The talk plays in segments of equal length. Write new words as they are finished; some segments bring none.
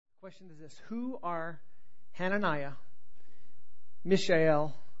Question is this: who are Hananiah,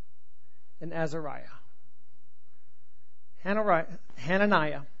 Mishael, and Azariah?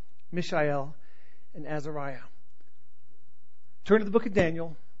 Hananiah, Mishael, and Azariah. Turn to the book of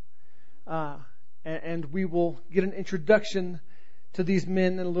Daniel, and we will get an introduction to these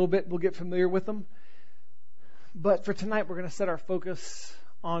men in a little bit. We'll get familiar with them. But for tonight, we're going to set our focus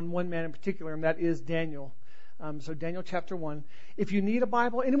on one man in particular, and that is Daniel. So Daniel chapter 1. If you need a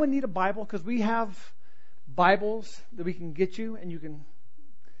Bible, anyone need a Bible? Because we have Bibles that we can get you, and you can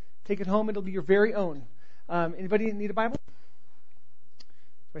take it home. It'll be your very own. Anybody need a Bible?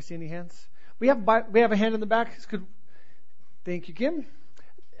 Do I see any hands? We have a hand in the back. Thank you, Kim.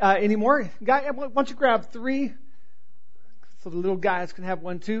 Any more? Guy, why don't you grab 3 so the little guys can have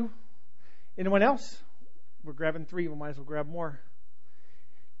 1 too? Anyone else? We're grabbing 3. We might as well grab more.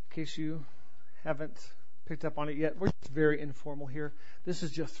 In case you haven't picked up on it yet, we're just very informal here. This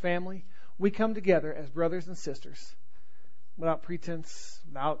is just family. We come together as brothers and sisters without pretense,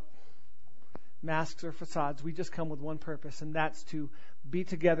 without masks or facades. We just come with one purpose, and that's to be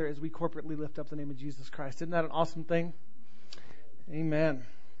together as we corporately lift up the name of Jesus Christ. Isn't that an awesome thing? Amen.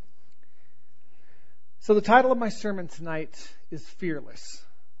 So the title of my sermon tonight is Fearless.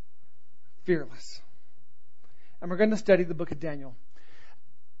 Fearless. And we're going to study the book of Daniel.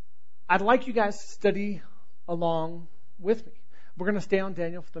 I'd like you guys to study along with me. We're going to stay on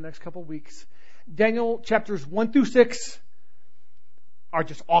Daniel for the next couple of weeks. Daniel chapters 1 through 6 are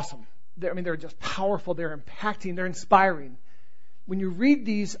just awesome. They're just powerful. They're impacting. They're inspiring. When you read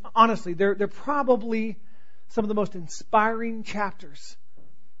these, honestly, they're probably some of the most inspiring chapters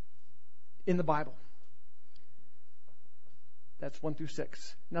in the Bible. That's 1 through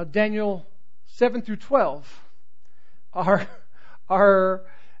 6. Now, Daniel 7 through 12 are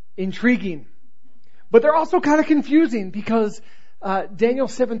intriguing. But they're also kind of confusing because Daniel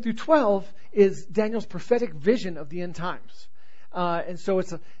 7 through 12 is Daniel's prophetic vision of the end times. And so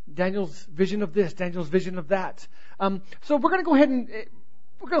it's Daniel's vision of this, Daniel's vision of that. So we're going to go ahead and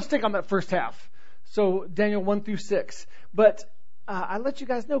we're going to stick on that first half. So Daniel 1 through 6. But I let you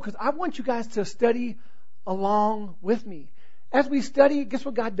guys know because I want you guys to study along with me. As we study, guess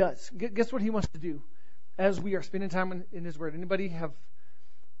what God does? Guess what He wants to do as we are spending time in His Word. Anybody have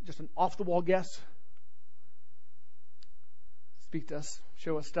just an off-the-wall guess? Speak to us,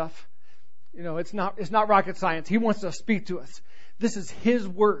 show us stuff. You know, it's not rocket science. He wants to speak to us. This is His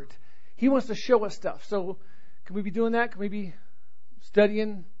Word. He wants to show us stuff. So can we be doing that? Can we be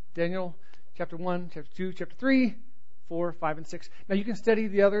studying Daniel chapter 1, chapter 2, chapter 3, 4, 5, and 6? Now you can study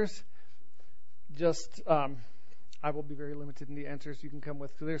the others. Just, I will be very limited in the answers you can come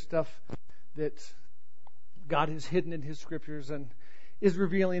with. So there's stuff that God has hidden in His scriptures and is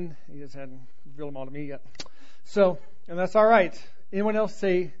revealing. He just hadn't revealed them all to me yet. So, and that's all right. Anyone else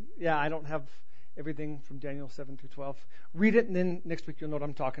say, yeah, I don't have everything from Daniel 7 through 12. Read it, and then next week you'll know what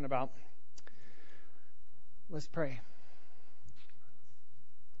I'm talking about. Let's pray.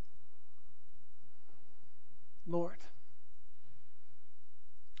 Lord,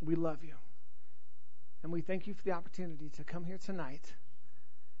 we love you. And we thank you for the opportunity to come here tonight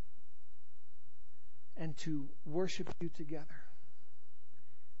and to worship you together.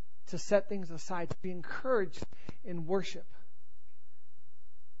 To set things aside, to be encouraged in worship.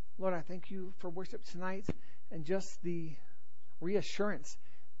 Lord, I thank you for worship tonight and just the reassurance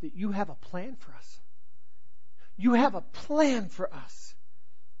that you have a plan for us. You have a plan for us.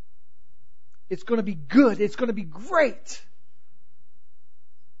 It's going to be good. It's going to be great.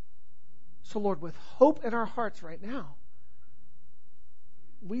 So, Lord, with hope in our hearts right now,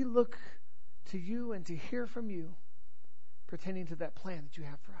 we look to you and to hear from you pertaining to that plan that you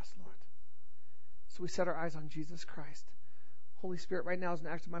have for us, Lord. So we set our eyes on Jesus Christ. Holy Spirit, right now as an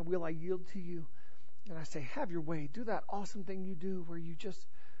act of my will, I yield to you. And I say, have your way. Do that awesome thing you do where you just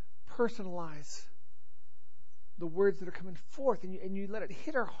personalize the words that are coming forth and you let it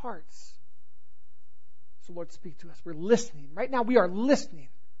hit our hearts. So Lord, speak to us. We're listening. Right now we are listening.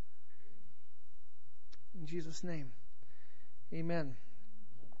 In Jesus' name, amen.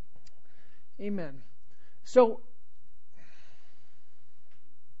 Amen. So,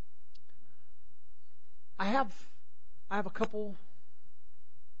 I have a couple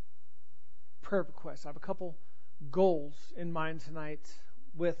prayer requests. I have a couple goals in mind tonight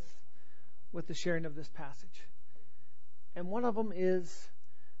with the sharing of this passage. And one of them is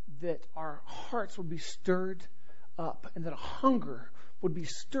that our hearts would be stirred up and that a hunger would be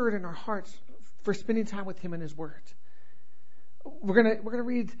stirred in our hearts for spending time with Him and His Word. We're gonna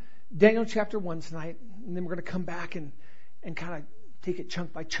read Daniel chapter 1 tonight, and then we're going to come back and kind of take it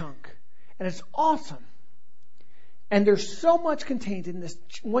chunk by chunk. And it's awesome. And there's so much contained in this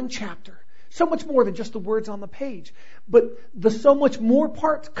one chapter. So much more than just the words on the page. But the so much more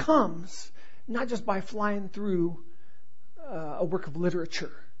part comes not just by flying through a work of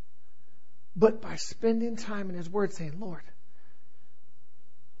literature, but by spending time in His Word saying, Lord,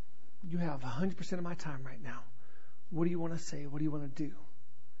 you have 100% of my time right now. What do you want to say? What do you want to do?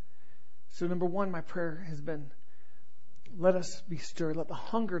 So number one, my prayer has been, let us be stirred. Let the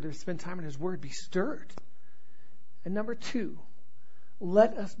hunger to spend time in His Word be stirred. And number two,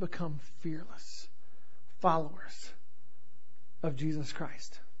 let us become fearless followers of Jesus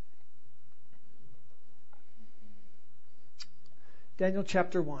Christ. Daniel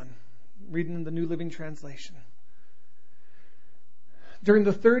chapter 1, reading in the New Living Translation. During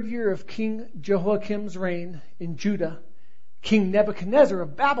the 3rd year of King Jehoiakim's reign in Judah, King Nebuchadnezzar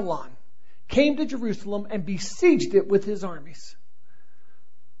of Babylon came to Jerusalem and besieged it with his armies.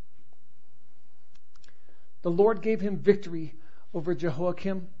 The Lord gave him victory over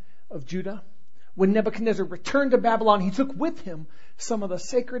Jehoiakim of Judah. When Nebuchadnezzar returned to Babylon, he took with him some of the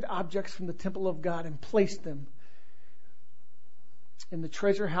sacred objects from the temple of God and placed them in the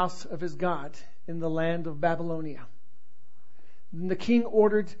treasure house of his God in the land of Babylonia. Then the king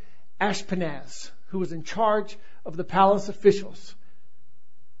ordered Ashpenaz, who was in charge of the palace officials.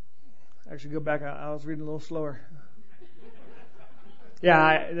 Actually, go back. I was reading a little slower.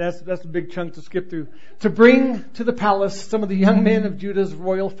 Yeah, that's a big chunk to skip through. To bring to the palace some of the young men of Judah's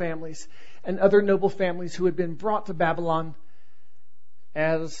royal families and other noble families who had been brought to Babylon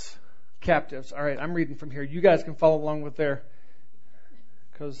as captives. All right, I'm reading from here. You guys can follow along with there,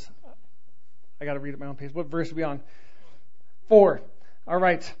 because I got to read at my own pace. What verse are we on? 4. All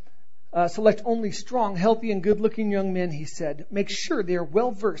right. Select only strong, healthy, and good-looking young men, he said. Make sure they are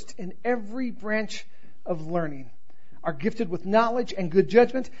well-versed in every branch of learning, are gifted with knowledge and good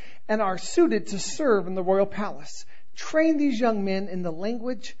judgment, and are suited to serve in the royal palace. Train these young men in the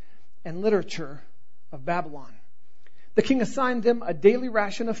language and literature of Babylon. The king assigned them a daily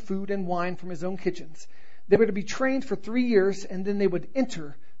ration of food and wine from his own kitchens. They were to be trained for 3 years, and then they would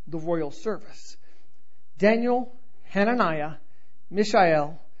enter the royal service. Daniel, Hananiah,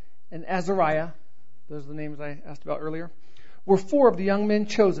 Mishael, and Azariah, those are the names I asked about earlier, were 4 of the young men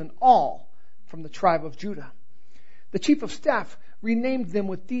chosen, all from the tribe of Judah. The chief of staff renamed them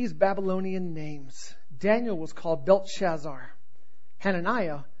with these Babylonian names. Daniel was called Belteshazzar.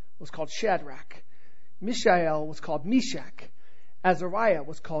 Hananiah was called Shadrach. Mishael was called Meshach. Azariah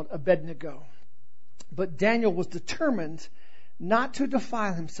was called Abednego. But Daniel was determined not to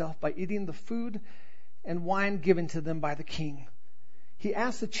defile himself by eating the food and wine given to them by the king. He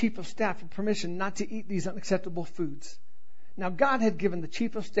asked the chief of staff for permission not to eat these unacceptable foods. Now God had given the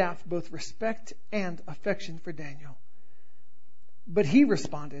chief of staff both respect and affection for Daniel. But he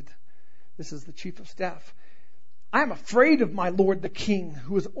responded, this is the chief of staff, I am afraid of my lord the king,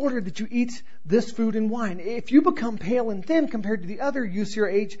 who has ordered that you eat this food and wine. If you become pale and thin compared to the other youths your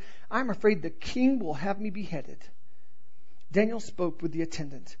age, I am afraid the king will have me beheaded. Daniel spoke with the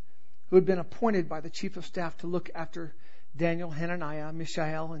attendant, who had been appointed by the chief of staff to look after Daniel, Hananiah,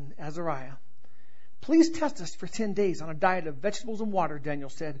 Mishael, and Azariah. Please test us for 10 days on a diet of vegetables and water, Daniel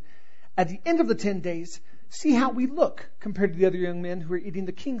said. At the end of the 10 days, see how we look compared to the other young men who are eating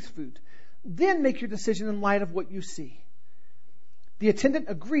the king's food. Then make your decision in light of what you see. The attendant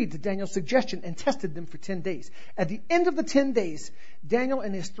agreed to Daniel's suggestion and tested them for 10 days. At the end of the 10 days, Daniel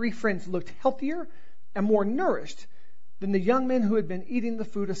and his 3 friends looked healthier and more nourished than the young men who had been eating the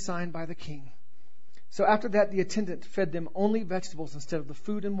food assigned by the king. So after that, the attendant fed them only vegetables instead of the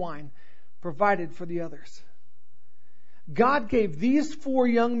food and wine provided for the others. God gave these 4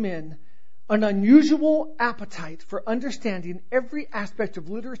 young men an unusual appetite for understanding every aspect of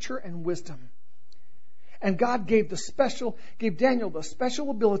literature and wisdom. And God gave Daniel the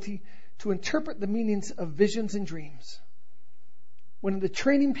special ability to interpret the meanings of visions and dreams. When the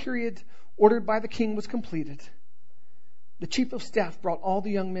training period ordered by the king was completed, the chief of staff brought all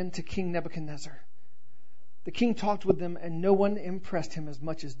the young men to King Nebuchadnezzar. The king talked with them, and no one impressed him as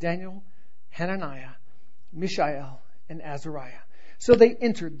much as Daniel, Hananiah, Mishael, and Azariah. So they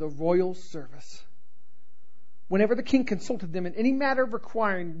entered the royal service. Whenever the king consulted them in any matter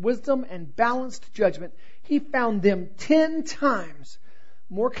requiring wisdom and balanced judgment, he found them 10 times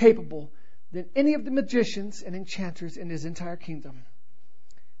more capable than any of the magicians and enchanters in his entire kingdom.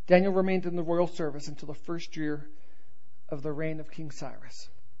 Daniel remained in the royal service until the 1st year of the reign of King Cyrus.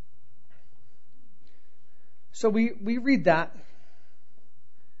 So we read that,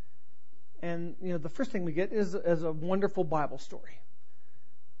 and the first thing we get is a wonderful Bible story.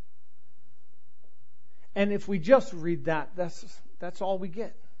 And if we just read that, that's all we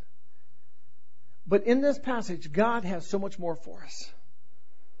get. But in this passage, God has so much more for us.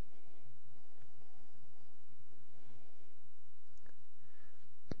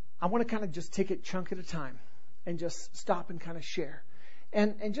 I want to kind of just take it chunk at a time and just stop and kind of share.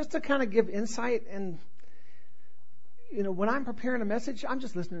 And just to kind of give insight, and when I'm preparing a message, I'm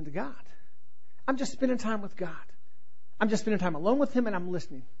just listening to God. I'm just spending time with God. I'm just spending time alone with Him, and I'm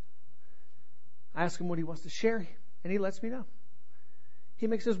listening. I ask Him what He wants to share, and He lets me know. He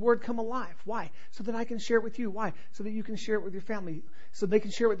makes His Word come alive. Why? So that I can share it with you. Why? So that you can share it with your family. So they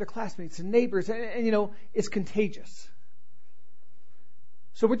can share it with their classmates and neighbors. And it's contagious.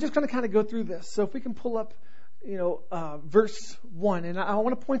 So we're just going to kind of go through this. So if we can pull up, verse 1. And I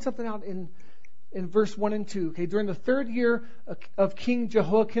want to point something out in verse 1 and 2. Okay, during the 3rd year of King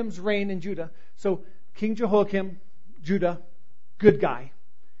Jehoiakim's reign in Judah. So King Jehoiakim, Judah, good guy.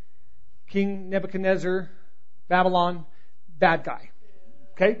 King Nebuchadnezzar, Babylon, bad guy.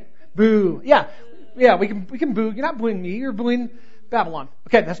 Okay? Boo. Yeah, we can boo. You're not booing me, you're booing Babylon.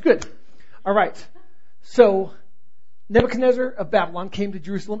 Okay, that's good. All right. So Nebuchadnezzar of Babylon came to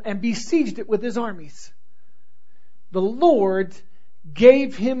Jerusalem and besieged it with his armies. The Lord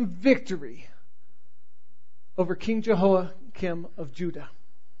gave him victory over King Jehoiakim of Judah.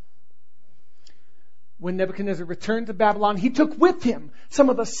 When Nebuchadnezzar returned to Babylon, he took with him some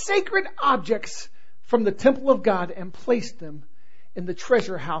of the sacred objects from the temple of God and placed them in the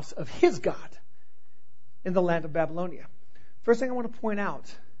treasure house of his God in the land of Babylonia. First thing I want to point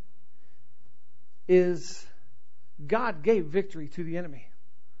out is God gave victory to the enemy.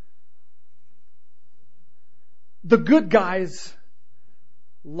 The good guys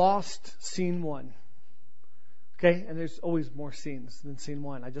lost scene 1. Okay? And there's always more scenes than scene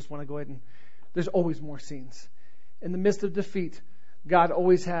 1. I just want to go ahead and there's always more scenes. In the midst of defeat, God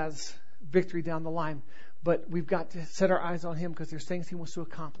always has victory down the line. But we've got to set our eyes on Him because there's things He wants to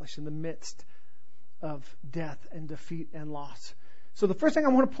accomplish in the midst of death and defeat and loss. So the first thing I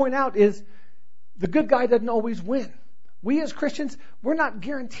want to point out is the good guy doesn't always win. We as Christians, we're not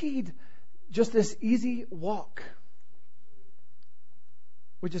guaranteed just this easy walk.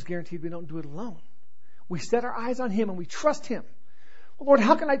 We're just guaranteed we don't do it alone. We set our eyes on Him and we trust Him. Well, Lord,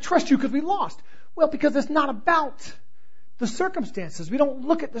 how can I trust You because we lost? Well, because it's not about the circumstances. We don't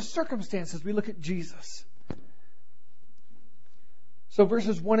look at the circumstances. We look at Jesus. So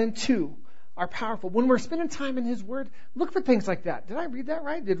verses 1 and 2 are powerful. When we're spending time in His Word, look for things like that. Did I read that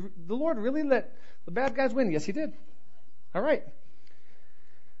right? Did the Lord really let the bad guys win? Yes, He did. All right.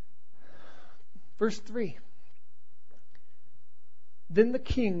 Verse 3. Then the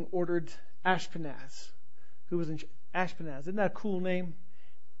king ordered Ashpenaz, who was in Ashpenaz. Isn't that a cool name?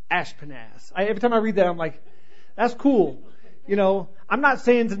 Ashpenaz. Every time I read that, I'm like, that's cool. I'm not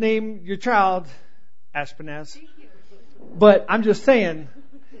saying to name your child Ashpenaz, but I'm just saying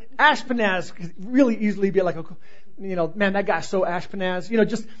Ashpenaz could really easily be like man, that guy's so Ashpenaz.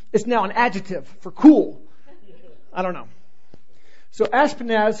 Just it's now an adjective for cool. I don't know. So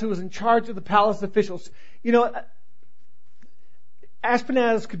Ashpenaz, who was in charge of the palace officials,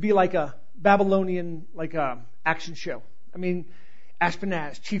 Ashpenaz could be like a Babylonian, action show. I mean,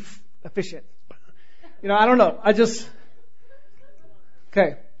 Ashpenaz, chief officiant. I don't know.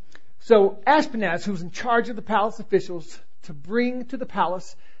 Okay. So Ashpenaz, who was in charge of the palace officials, to bring to the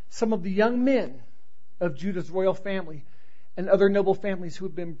palace some of the young men of Judah's royal family and other noble families who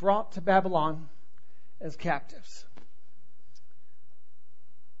had been brought to Babylon as captives.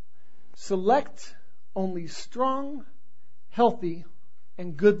 Select only strong, healthy,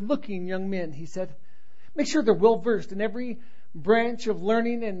 and good-looking young men, he said. Make sure they're well-versed in every branch of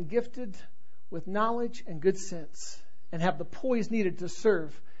learning and gifted with knowledge and good sense, and have the poise needed to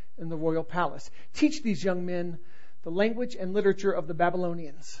serve in the royal palace. Teach these young men the language and literature of the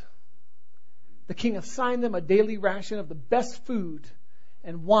Babylonians. The king assigned them a daily ration of the best food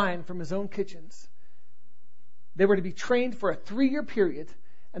and wine from his own kitchens. They were to be trained for a 3-year period,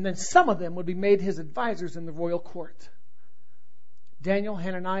 and then some of them would be made his advisors in the royal court. Daniel,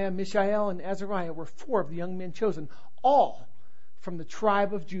 Hananiah, Mishael, and Azariah were 4 of the young men chosen, all from the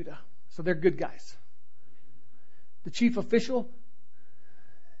tribe of Judah. So they're good guys. The chief official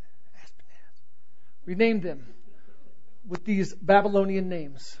renamed them with these Babylonian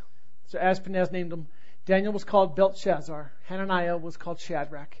names. So Ashpenaz named them. Daniel was called Belshazzar. Hananiah was called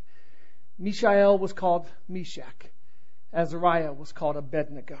Shadrach. Mishael was called Meshach. Azariah was called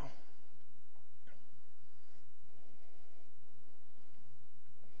Abednego.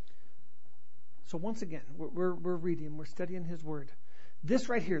 So once again, we're reading, we're studying His Word. This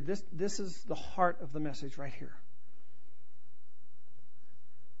right here, this is the heart of the message right here.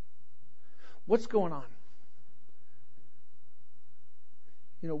 What's going on?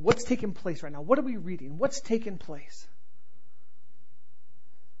 what's taking place right now? What are we reading? What's taking place?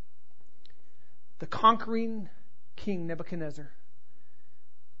 The conquering king Nebuchadnezzar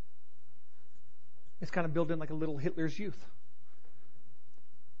is kind of building like a little Hitler's Youth.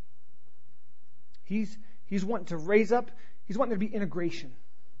 He's wanting to raise up. He's wanting there to be integration.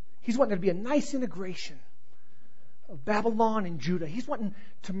 He's wanting there to be a nice integration of Babylon and Judah. He's wanting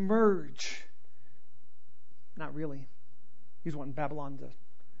to merge. Not really. He's wanting Babylon to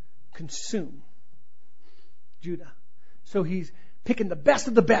consume Judah. So he's picking the best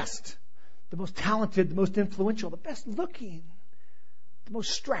of the best, the most talented, the most influential, the best looking, the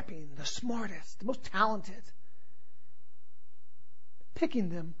most strapping, the smartest, the most talented. Picking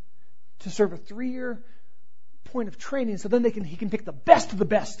them to serve a 3-year point of training, so then he can pick the best of the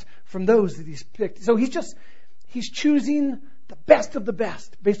best from those that he's picked. So he's choosing the best of the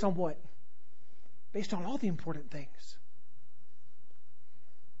best based on what? Based on all the important things.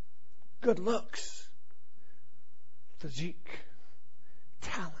 Good looks, physique,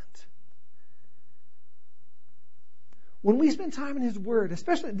 talent. When we spend time in His Word,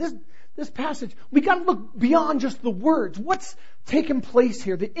 especially this passage, we got to look beyond just the words. What's taking place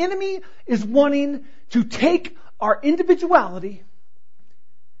here? The enemy is wanting to take our individuality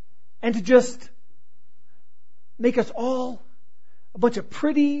and to just make us all a bunch of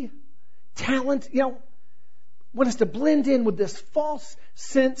pretty talent, want us to blend in with this false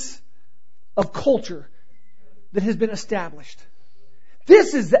sense of culture that has been established.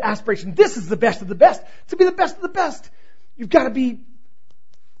 This is the aspiration. This is the best of the best. To be the best of the best, you've got to be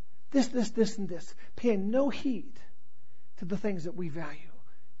this, and this. Paying no heed to the things that we value.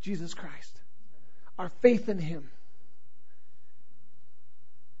 Jesus Christ. Our faith in Him.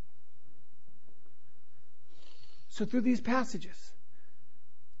 So through these passages,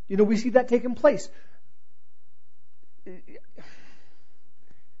 we see that taking place.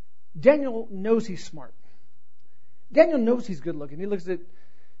 Daniel knows he's smart. Daniel knows he's good looking. He looks at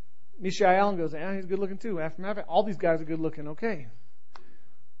Mishael and goes, he's good looking too. After all these guys are good looking. Okay.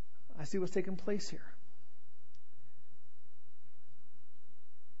 I see what's taking place here.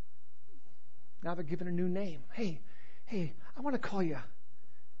 Now they're given a new name. Hey, I want to call you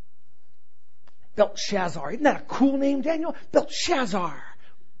Belshazzar. Isn't that a cool name, Daniel? Belshazzar.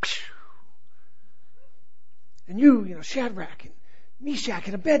 And you, Shadrach and Meshach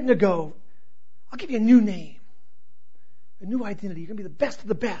and Abednego. I'll give you a new name. A new identity. You're going to be the best of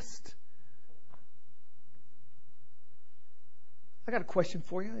the best. I got a question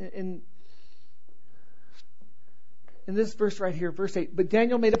for you. In this verse right here, verse 8, but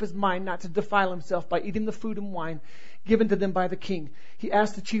Daniel made up his mind not to defile himself by eating the food and wine given to them by the king. He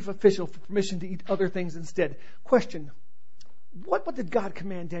asked the chief official for permission to eat other things instead. Question, what did God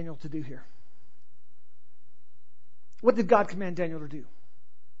command Daniel to do here? What did God command Daniel to do?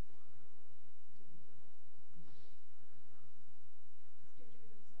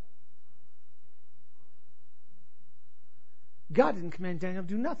 God didn't command Daniel to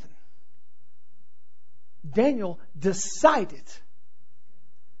do nothing. Daniel decided.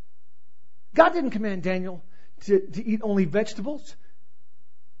 God didn't command Daniel to eat only vegetables.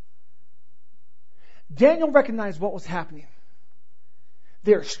 Daniel recognized what was happening.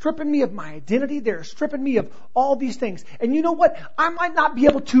 They're stripping me of my identity. They're stripping me of all these things. And you know what? I might not be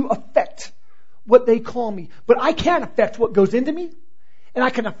able to affect what they call me, but I can affect what goes into me, and I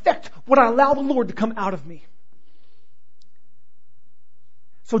can affect what I allow the Lord to come out of me.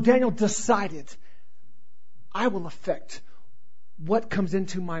 So Daniel decided, I will affect what comes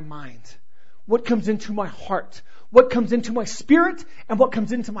into my mind, what comes into my heart, what comes into my spirit, and what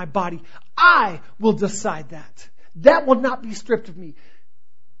comes into my body. I will decide that. That will not be stripped of me.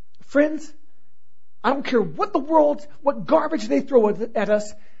 Friends, I don't care what the world, what garbage they throw at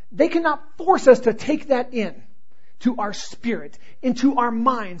us, they cannot force us to take that in to our spirit, into our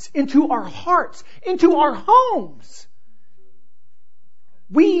minds, into our hearts, into our homes.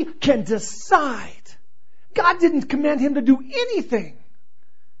 We can decide. God didn't command him to do anything.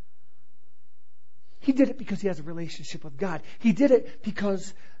 He did it because he has a relationship with God. He did it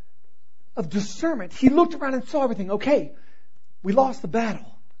because of discernment. He looked around and saw everything. Okay, we lost the battle.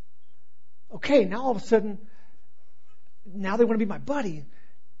 Okay, now all of a sudden, now they want to be my buddy.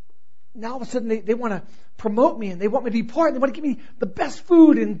 Now all of a sudden they want to promote me and they want me to be part. They want to give me the best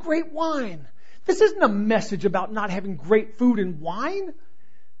food and great wine. This isn't a message about not having great food and wine.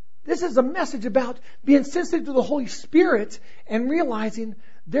 This is a message about being sensitive to the Holy Spirit and realizing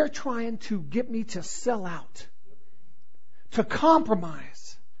they're trying to get me to sell out, to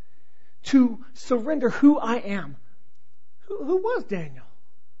compromise, to surrender who I am. Who was Daniel?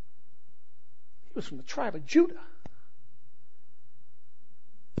 He was from the tribe of Judah.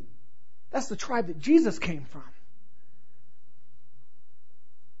 That's the tribe that Jesus came from.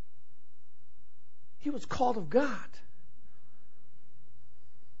 He was called of God.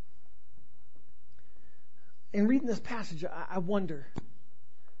 In reading this passage, I wonder,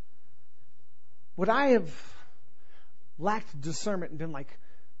 would I have lacked discernment and been like,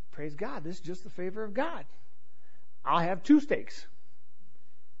 praise God, this is just the favor of God. I'll have 2 steaks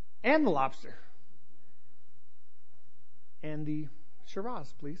and the lobster and the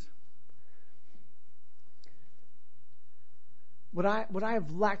Shiraz, please. Would I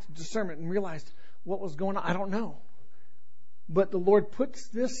have lacked discernment and realized what was going on? I don't know. But the Lord puts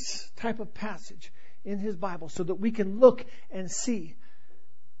this type of passage in His Bible so that we can look and see.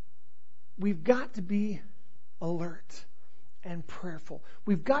 We've got to be alert and prayerful.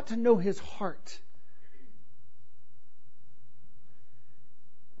 We've got to know His heart.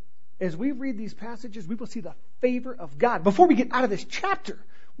 As we read these passages, we will see the favor of God. Before we get out of this chapter,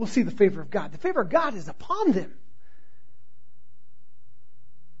 we'll see the favor of God. The favor of God is upon them.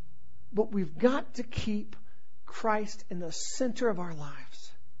 But we've got to keep Christ in the center of our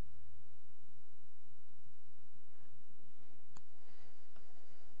lives.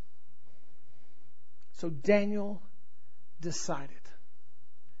 So Daniel decided.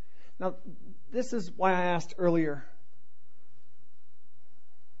 Now, this is why I asked earlier,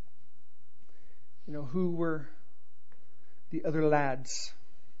 who were the other lads?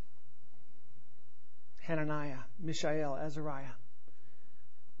 Hananiah, Mishael, Azariah.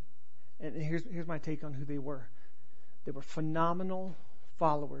 And here's my take on who they were. They were phenomenal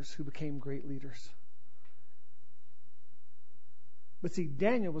followers who became great leaders. But see,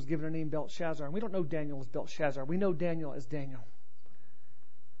 Daniel was given a name Belshazzar. And we don't know Daniel as Belshazzar. We know Daniel as Daniel.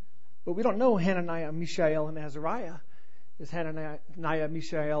 But we don't know Hananiah, Mishael, and Azariah as Hananiah,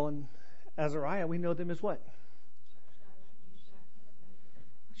 Mishael, and Azariah. We know them as what?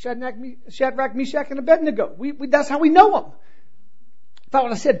 Shadrach, Meshach, and Abednego. That's how we know them. If I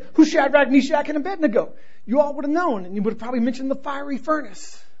would have said, who's Shadrach, Meshach, and Abednego? You all would have known, and you would have probably mentioned the fiery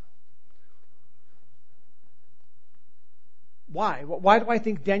furnace. Why? Why do I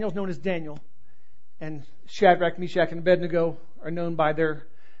think Daniel's known as Daniel and Shadrach, Meshach, and Abednego are known by their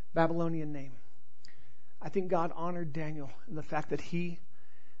Babylonian name? I think God honored Daniel in the fact that he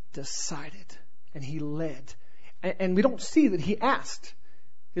decided and he led. And we don't see that he asked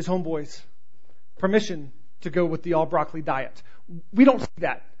his homeboys permission to go with the all broccoli diet. We don't see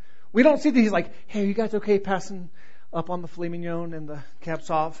that. We don't see that he's like, hey, are you guys okay passing up on the filet mignon and the cab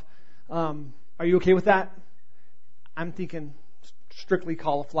sauv? Are you okay with that? I'm thinking strictly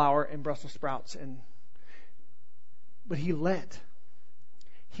cauliflower and Brussels sprouts. But he led.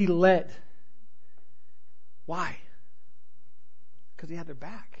 He led. Why? Because he had their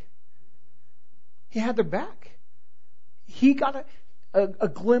back. He had their back. He got a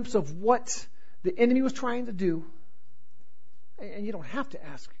glimpse of what the enemy was trying to do. And you don't have to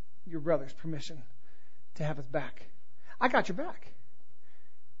ask your brother's permission to have his back. I got your back.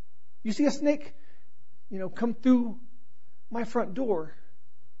 You see a snake, come through my front door.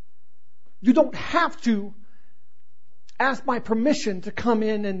 You don't have to ask my permission to come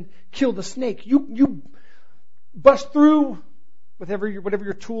in and kill the snake. You bust through whatever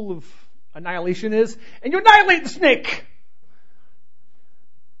your tool of annihilation is, and you annihilate the snake.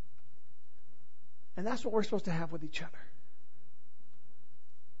 And that's what we're supposed to have with each other.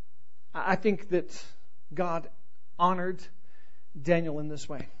 I think that God honored Daniel in this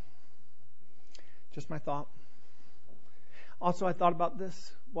way. Just my thought. Also, I thought about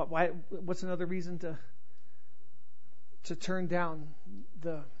this. What's another reason to turn down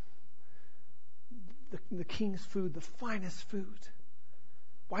the king's food, the finest food?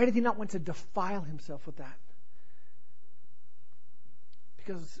 Why did he not want to defile himself with that?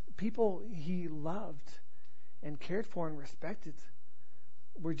 Because people he loved and cared for and respected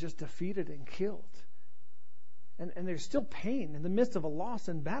were just defeated and killed. And there's still pain. In the midst of a loss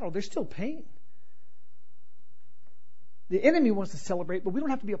and battle, there's still pain. The enemy wants to celebrate, but we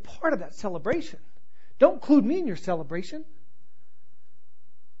don't have to be a part of that celebration. Don't include me in your celebration.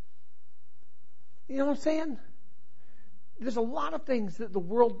 You know what I'm saying? There's a lot of things that the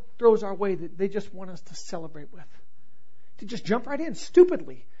world throws our way that they just want us to celebrate with. To just jump right in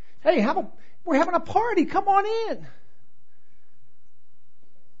stupidly. Hey, we're having a party. Come on in.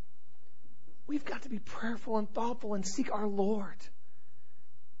 We've got to be prayerful and thoughtful and seek our Lord.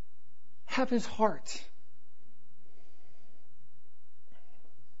 Have His heart.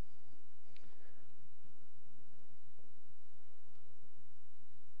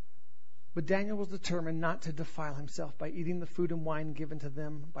 But Daniel was determined not to defile himself by eating the food and wine given to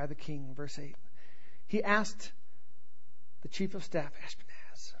them by the king. Verse 8. He asked the chief of staff,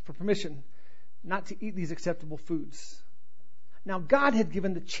 Ashpenaz, Ashpenaz for permission not to eat these acceptable foods. Now God had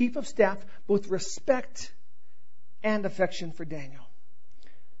given the chief of staff both respect and affection for Daniel.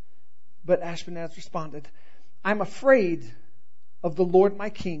 But Ashpenaz responded, I'm afraid of the Lord my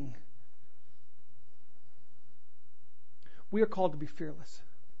king. We are called to be fearless.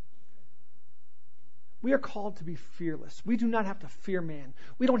 We are called to be fearless. We do not have to fear man.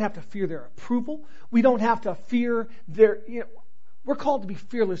 We don't have to fear their approval. We don't have to fear their, we're called to be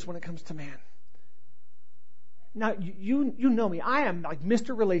fearless when it comes to man. Now, you know me. I am like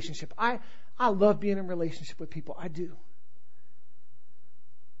Mr. Relationship. I love being in relationship with people. I do.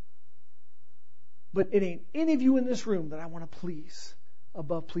 But it ain't any of you in this room that I want to please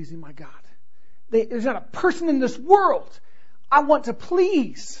above pleasing my God. There's not a person in this world I want to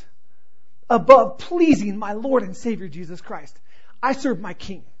please above pleasing my Lord and Savior Jesus Christ. I serve my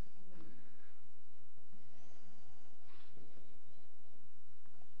King.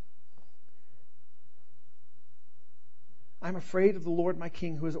 I'm afraid of the Lord my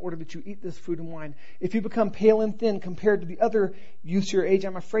King, who has ordered that you eat this food and wine. If you become pale and thin compared to the other youths your age,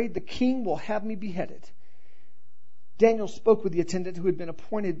 I'm afraid the king will have me beheaded. Daniel spoke with the attendant who had been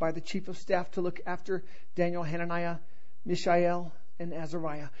appointed by the chief of staff to look after Daniel, Hananiah, Mishael, and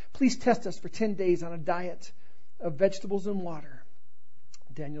Azariah. Please test us for 10 days on a diet of vegetables and water,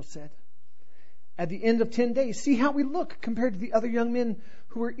 Daniel said. At the end of 10 days, see how we look compared to the other young men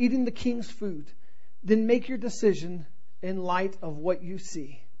who are eating the king's food. Then make your decision in light of what you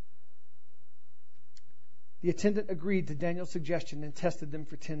see. The attendant agreed to Daniel's suggestion and tested them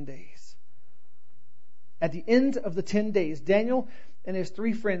for 10 days. At the end of the 10 days, Daniel and his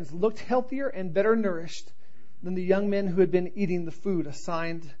 3 friends looked healthier and better nourished than the young men who had been eating the food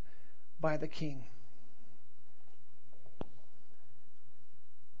assigned by the king.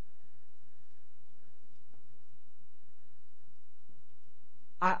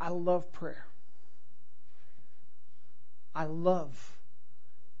 I love prayer. I love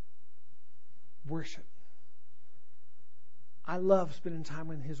worship. I love spending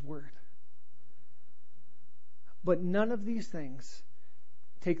time in His Word. But none of these things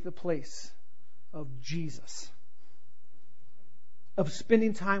take the place of Jesus. Of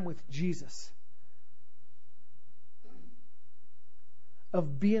spending time with Jesus.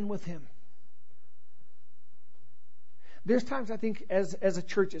 Of being with Him. There's times I think as a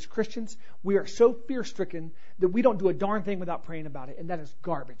church, as Christians, we are so fear-stricken that we don't do a darn thing without praying about it. And that is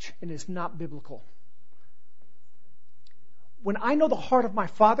garbage. And it's not biblical. When I know the heart of my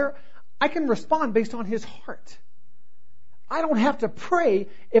Father, I can respond based on His heart. I don't have to pray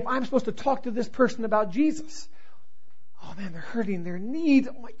if I'm supposed to talk to this person about Jesus. Oh man, they're hurting, they're in need.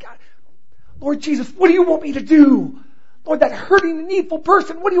 Oh my God. Lord Jesus, what do you want me to do? Lord, that hurting and needful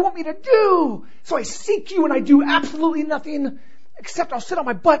person, what do you want me to do? So I seek you and I do absolutely nothing except I'll sit on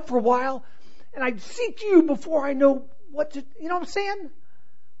my butt for a while and I seek you before I know what to, you know what I'm saying?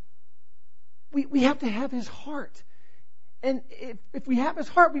 We have to have His heart. And if we have His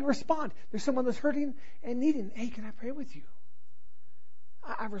heart, we respond. There's someone that's hurting and needing. Hey, can I pray with you?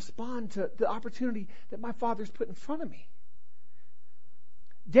 I respond to the opportunity that my Father's put in front of me.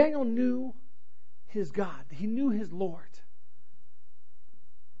 Daniel knew his God. He knew his Lord.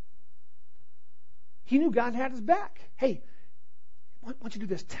 He knew God had his back. Hey, why don't you do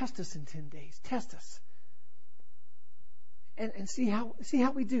this? Test us in 10 days. Test us. And see how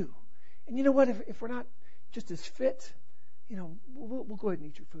we do. And you know what? If we're not just as fit, we'll go ahead and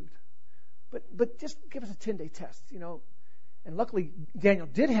eat your food. But just give us a 10-day test, And luckily, Daniel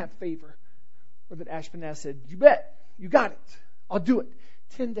did have favor. Or that Ashpenaz said, you bet. You got it. I'll do it.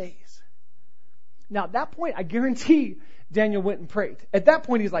 10 days. Now, at that point, I guarantee Daniel went and prayed. At that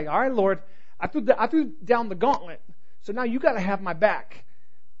point, he's like, all right, Lord, I threw down the gauntlet. So now you got to have my back.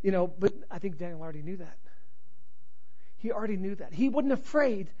 But I think Daniel already knew that. He already knew that. He wasn't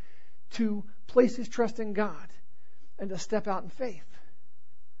afraid to place his trust in God and to step out in faith.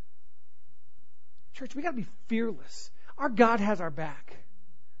 Church, we got to be fearless. Our God has our back.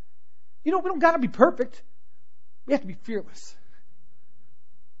 We don't got to be perfect. We have to be fearless.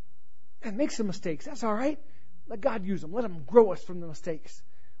 And make some mistakes. That's all right. Let God use them. Let Him grow us from the mistakes.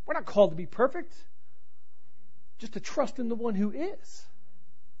 We're not called to be perfect. Just to trust in the one who is.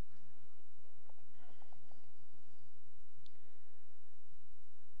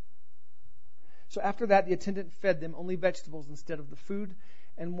 So after that, the attendant fed them only vegetables instead of the food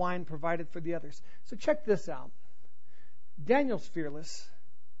and wine provided for the others. So check this out. Daniel's fearless.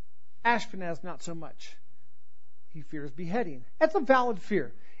 Ashpenaz not so much. He fears beheading. That's a valid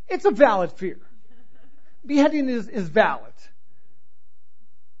fear. It's a valid fear. Beheading is valid.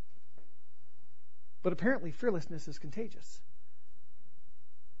 But apparently fearlessness is contagious.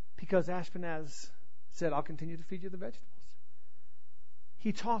 Because Ashpenaz said, I'll continue to feed you the vegetables.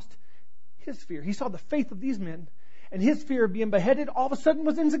 He tossed his fear. He saw the faith of these men, and his fear of being beheaded all of a sudden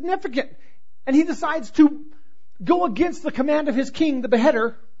was insignificant. And he decides to go against the command of his king, the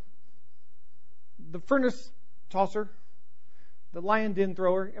beheader, the furnace tosser, the lion den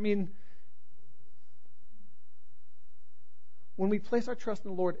thrower. I mean, when we place our trust in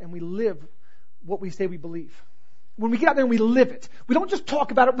the Lord and we live what we say we believe, when we get out there and we live it, we don't just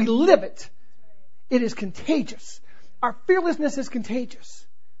talk about it, we live it. It is contagious. Our fearlessness is contagious.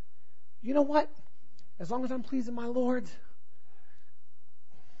 You know what? As long as I'm pleasing my Lord,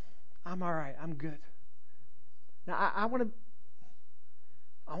 I'm all right. I'm good. Now, I want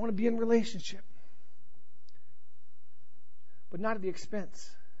to be in relationship, but not at the expense,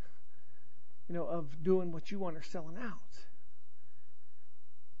 of doing what you want or selling out.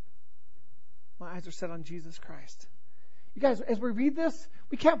 My eyes are set on Jesus Christ. You guys, as we read this,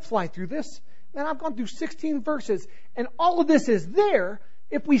 we can't fly through this. Man, I've gone through 16 verses, and all of this is there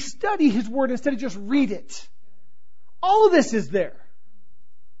if we study His Word instead of just read it. All of this is there.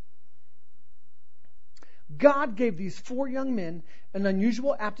 God gave these 4 young men an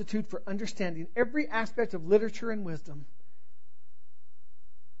unusual aptitude for understanding every aspect of literature and wisdom.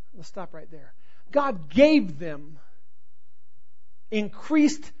 Let's stop right there. God gave them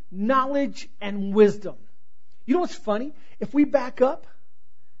increased knowledge and wisdom. You know what's funny? If we back up,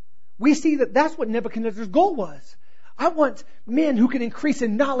 we see that that's what Nebuchadnezzar's goal was. I want men who can increase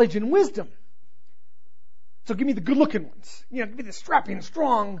in knowledge and wisdom. So give me the good-looking ones. Give me the strapping,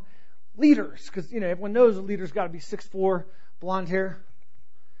 strong leaders. Because, everyone knows a leader's got to be 6'4", blonde hair.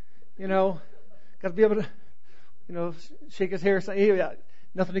 Got to be able to, shake his hair. Yeah,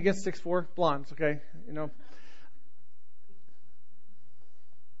 nothing against 6'4" blondes, okay?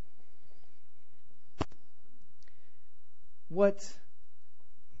 What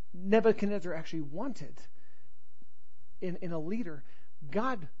Nebuchadnezzar actually wanted in a leader,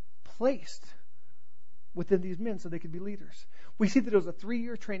 God placed within these men so they could be leaders. We see that it was a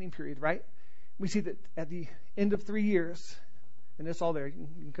 3-year training period, right? We see that at the end of 3 years, and it's all there, you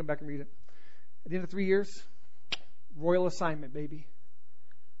can come back and read it. At the end of 3 years, royal assignment, baby.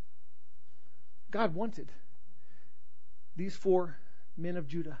 God wanted these 4 men of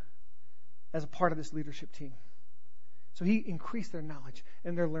Judah as a part of this leadership team. So He increased their knowledge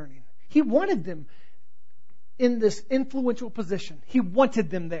and their learning. He wanted them in this influential position. He wanted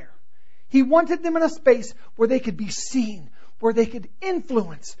them there. He wanted them in a space where they could be seen, where they could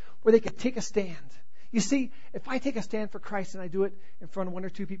influence, where they could take a stand. You see, if I take a stand for Christ and I do it in front of 1 or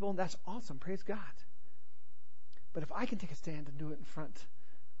 2 people, that's awesome. Praise God. But if I can take a stand and do it in front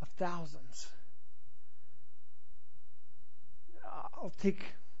of thousands, I'll take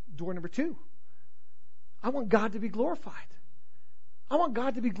door number 2. I want God to be glorified. I want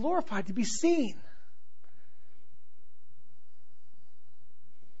God to be glorified, to be seen.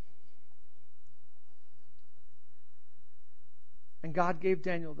 And God gave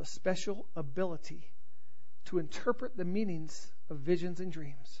Daniel the special ability to interpret the meanings of visions and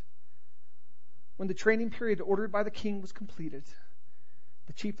dreams. When the training period ordered by the king was completed,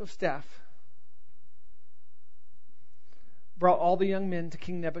 the chief of staff brought all the young men to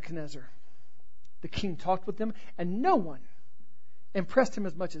King Nebuchadnezzar. The king talked with them, and no one impressed him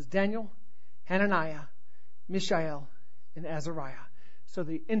as much as Daniel, Hananiah, Mishael, and Azariah. So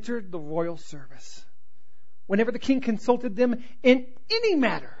they entered the royal service. Whenever the king consulted them in any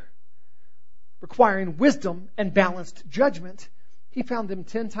matter requiring wisdom and balanced judgment, he found them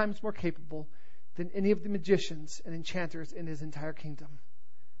 10 times more capable than any of the magicians and enchanters in his entire kingdom.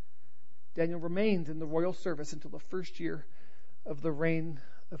 Daniel remained in the royal service until the first year of the reign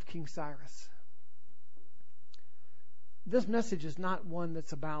of King Cyrus. This message is not one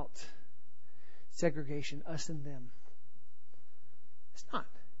that's about segregation, us and them. It's not.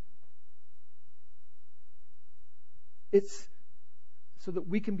 It's so that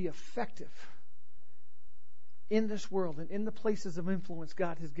we can be effective in this world and in the places of influence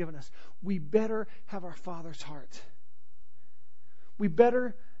God has given us. We better have our Father's heart. We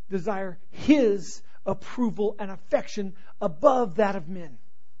better desire His approval and affection above that of men.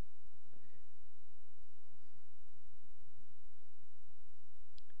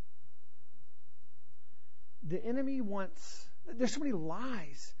 The enemy wants, there's so many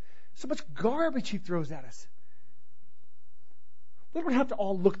lies, so much garbage he throws at us. We don't have to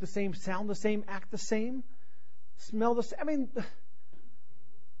all look the same, sound the same, act the same, smell the same. I mean,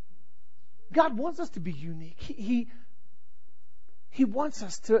 God wants us to be unique. He wants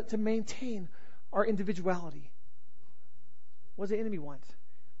us to maintain our individuality. What does the enemy want?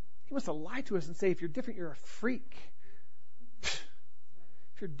 He wants to lie to us and say, if you're different, you're a freak.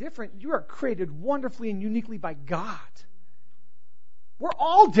 If If you're different, you are created wonderfully and uniquely by God. We're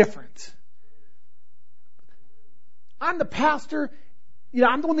all different. I'm the pastor.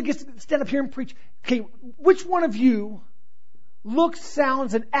 I'm the one that gets to stand up here and preach. Okay, which one of you looks,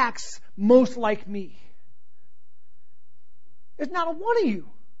 sounds, and acts most like me? There's not a one of you.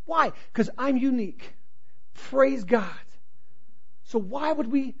 Why? Because I'm unique. Praise God. So why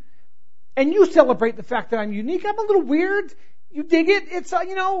would we... And you celebrate the fact that I'm unique. I'm a little weird. You dig it? It's,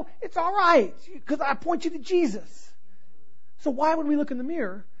 it's all right. Because I point you to Jesus. So why, when we look in the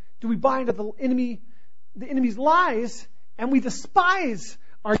mirror, do we buy into the enemy's lies, and we despise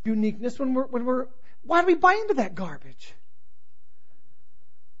our uniqueness when we're why do we buy into that garbage?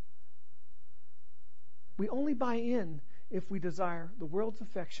 We only buy in if we desire the world's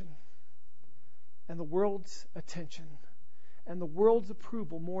affection and the world's attention and the world's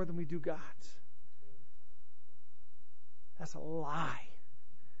approval more than we do God's. That's a lie.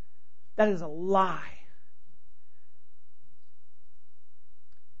 That is a lie.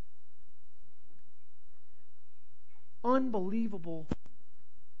 Unbelievable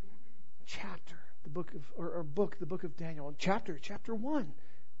chapter, the book of Daniel. Chapter 1.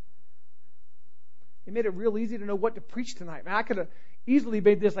 It made it real easy to know what to preach tonight. Man, I could have easily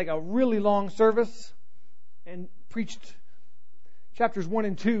made this like a really long service and preached chapters 1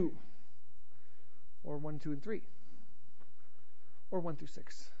 and 2, or 1, 2, and 3, or 1 through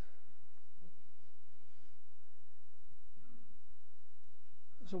 6.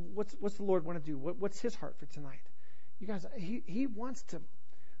 So what's the Lord want to do? What's His heart for tonight? You guys, He wants to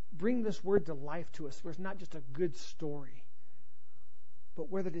bring this word to life to us, where it's not just a good story, but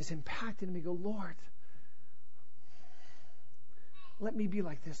where that is impacted, and we go, Lord, let me be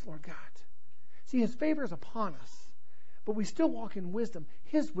like this, Lord God. See, His favor is upon us, but we still walk in wisdom,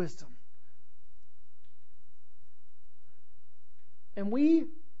 His wisdom. And we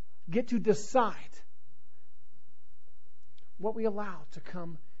get to decide what we allow to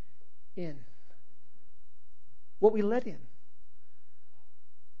come in, what we let in.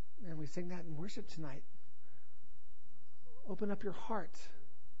 And we sing that in worship tonight. Open up your heart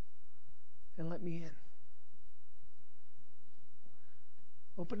and let me in.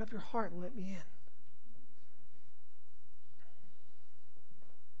 Open up your heart and let me in.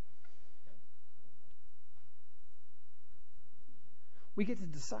 We get to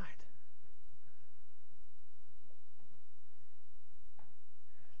decide.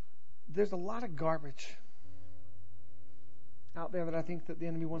 There's a lot of garbage out there that I think that the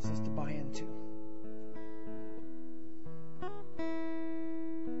enemy wants us to buy into.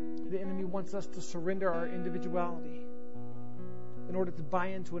 The enemy wants us to surrender our individuality in order to buy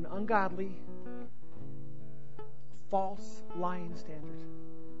into an ungodly, false, lying standard.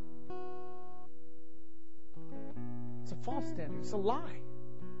 It's a false standard. It's a lie.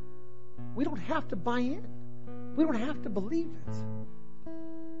 We don't have to buy in. We don't have to believe it.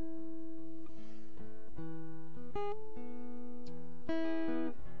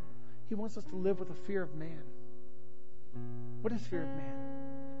 He wants us to live with a fear of man. What is fear of man?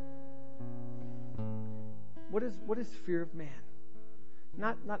 What is fear of man?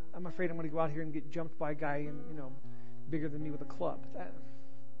 Not I'm afraid I'm going to go out here and get jumped by a guy bigger than me with a club.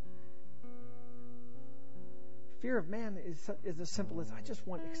 Fear of man is as simple as I just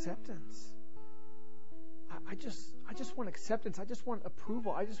want acceptance. I just want acceptance. I just want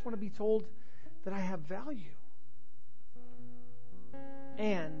approval. I just want to be told that I have value.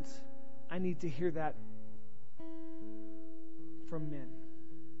 And I need to hear that from men.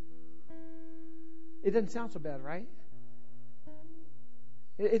 It doesn't sound so bad, right?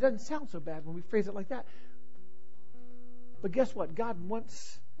 It doesn't sound so bad when we phrase it like that. But guess what? God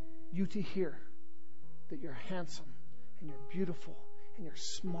wants you to hear that you're handsome and you're beautiful and you're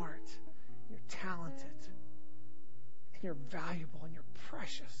smart and you're talented and you're valuable and you're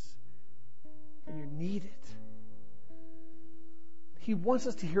precious and you're needed. He wants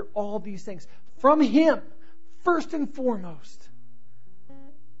us to hear all these things from Him, first and foremost.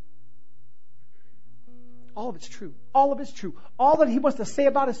 All of it's true. All of it's true. All that He wants to say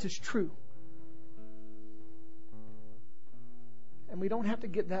about us is true. And we don't have to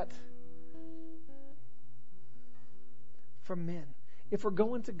get that from men. If we're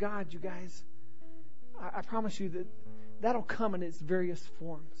going to God, you guys, I promise you that that'll come in its various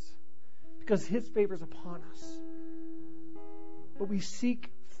forms, because His favor is upon us. But we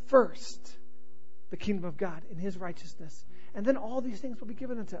seek first the kingdom of God and His righteousness, and then all these things will be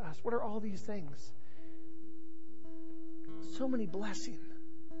given unto us. What are all these things? So many blessings.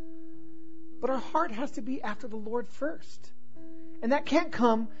 But our heart has to be after the Lord first. And that can't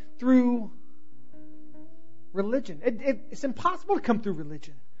come through religion. It's impossible to come through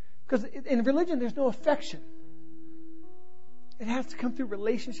religion. Because in religion, there's no affection. It has to come through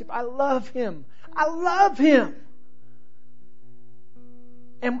relationship. I love Him. I love Him.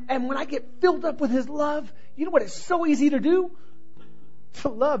 And when I get filled up with His love, you know what it's so easy to do? To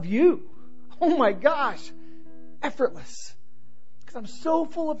love you. Oh my gosh. Effortless. Because I'm so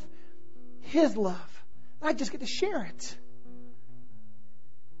full of His love. I just get to share it.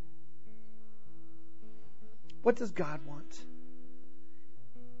 What does God want?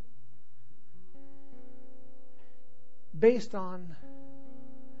 Based on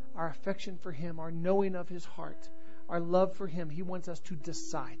our affection for Him, our knowing of His heart, our love for Him, He wants us to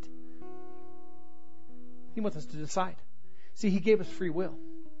decide. He wants us to decide. See, He gave us free will.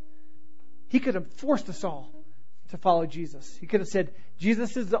 He could have forced us all to follow Jesus. He could have said,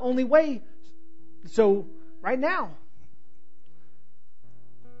 Jesus is the only way. So, right now,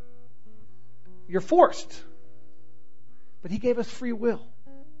 you're forced. But He gave us free will.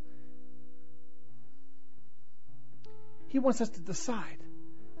 He wants us to decide.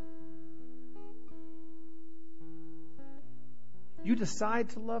 You decide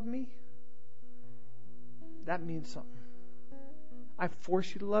to love me, that means something. I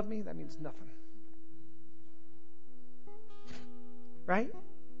force you to love me, that means nothing. Right?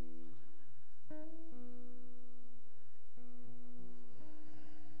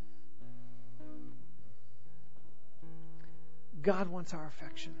 God wants our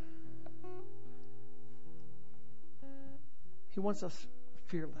affection. He wants us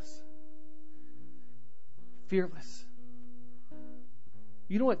fearless. Fearless.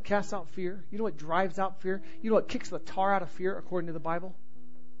 You know what casts out fear? You know what drives out fear? You know what kicks the tar out of fear according to the Bible?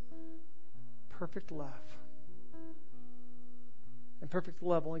 Perfect love. And perfect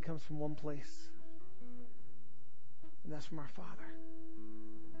love only comes from one place. And that's from our Father.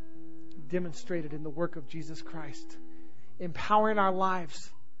 Demonstrated in the work of Jesus Christ. Empowering our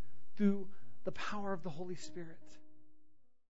lives through the power of the Holy Spirit.